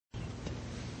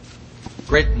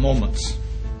Great moments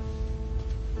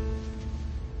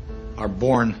are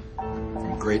born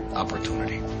from great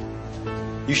opportunity.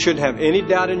 You shouldn't have any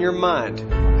doubt in your mind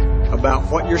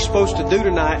about what you're supposed to do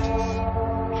tonight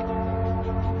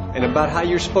and about how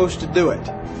you're supposed to do it.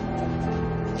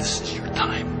 This is your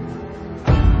time.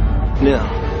 No,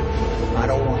 I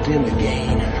don't want them to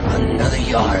gain another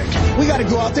yard. We got to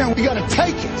go out there and we got to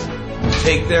take it. You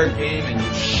take their game and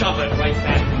you shove it right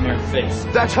back in their face.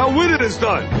 That's how winning is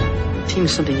done. A team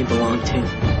is something you belong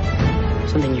to,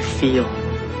 something you feel,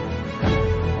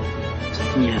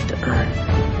 something you have to earn.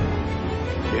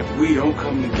 If we don't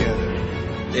come together,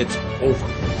 It's over.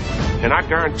 and I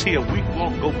guarantee a week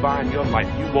won't go by in your life,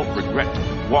 you won't regret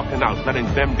walking out, letting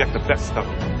them get the best of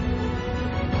it.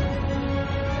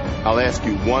 I'll ask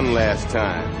you one last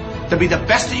time. To be the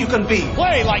best that you can be.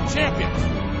 Play like champions.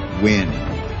 Win.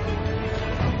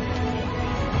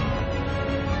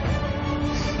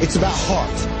 It's about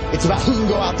heart. It's about who can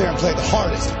go out there and play the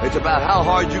hardest. It's about how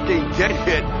hard you can get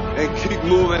hit and keep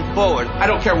moving forward. I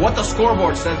don't care what the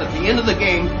scoreboard says at the end of the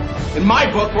game. In my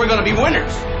book, we're going to be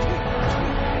winners.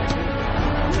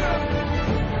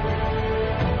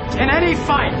 In any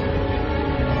fight,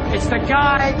 it's the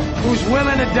guy who's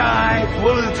willing to die,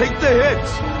 Willing to take the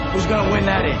hits. who's going to win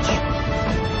that inch.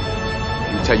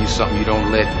 Let me tell you something you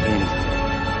don't let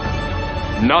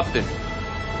in. Nothing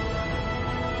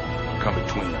come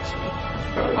between us.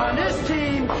 On this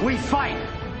team, we fight.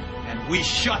 And we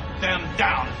shut them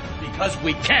down because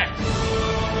we can.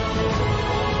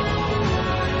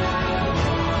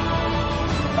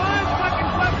 5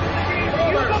 seconds left in the game. Do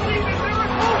you believe in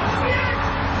miracles? Yes!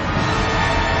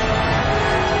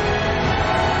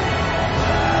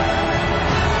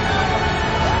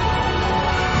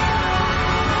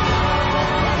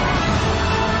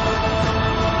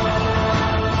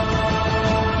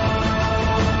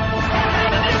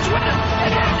 And the Indians win it!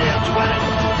 And the Indians win it!